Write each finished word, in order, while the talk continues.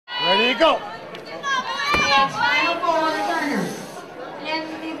Ready to go. Final four returners.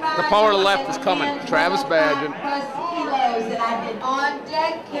 The power to the left is coming. Travis Badgen. On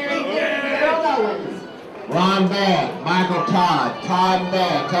deck, carrying Harold Owens. Ron Bad, Michael Todd, Todd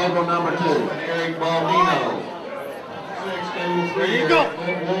Bad, table number 2. Eric Baldino. There you go.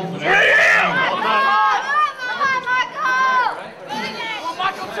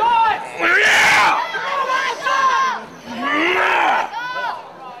 Michael Todd! Yeah!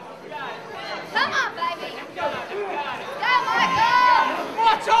 Come on, baby! Go, Michael! Come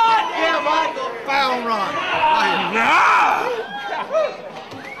on, Todd! Yeah, Michael. Foul run.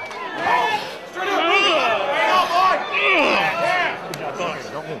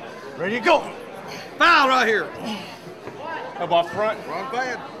 Ready to go. Foul right here. How about front? Run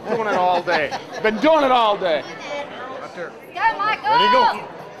bad. Doing it all day. Been doing it all day. Right there. Go, Michael! Ready to go.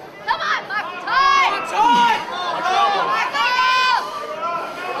 Come on, Michael Todd! Todd! Michael!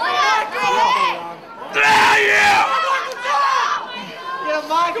 Yeah! Yeah,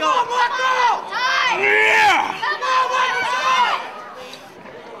 Michael. Come on, Michael. Todd! Yeah! Come on, Michael Todd!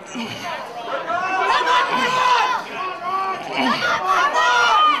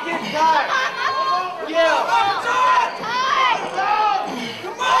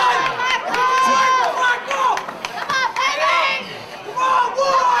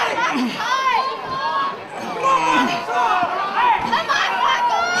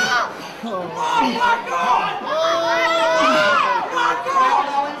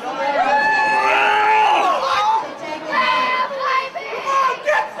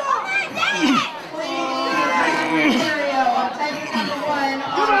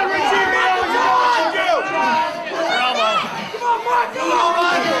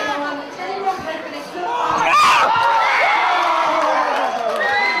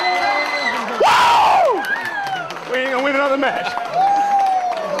 We ain't gonna win another match.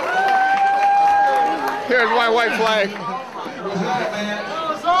 Here's my white flag. That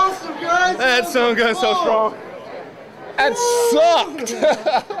was awesome, guys. That song got so strong. That sucked. He's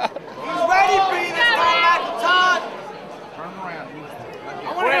ready for you this time, Michael Todd. Turn around. I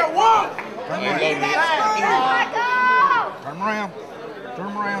want to hear a walk. Turn around.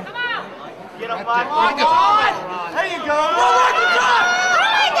 Turn around. Get him, Michael Todd. There you go. Go, Michael Todd.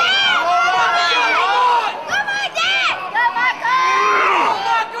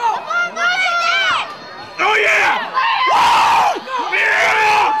 Oh yeah!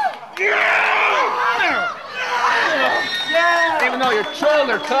 Yeah! Even though your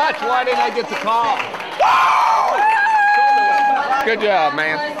shoulder touched, why didn't I get the call? Good job,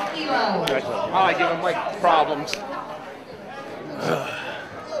 man. I like giving Mike problems.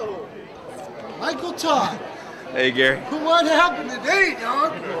 Michael Todd. Hey, Gary. What happened today,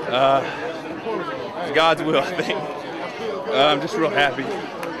 dog? It's God's will, I think. I'm just real happy.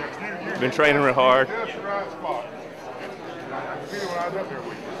 Been training real hard.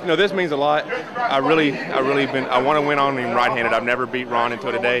 You know, this means a lot. I want to win on him right-handed. I've never beat Ron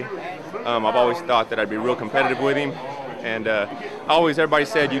until today. I've always thought that I'd be real competitive with him. And everybody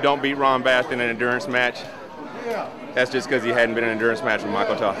said you don't beat Ron Bath in an endurance match. That's just because he hadn't been in an endurance match with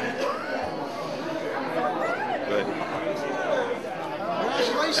Michael Todd. But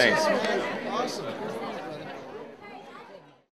Congratulations, thanks. man. Awesome.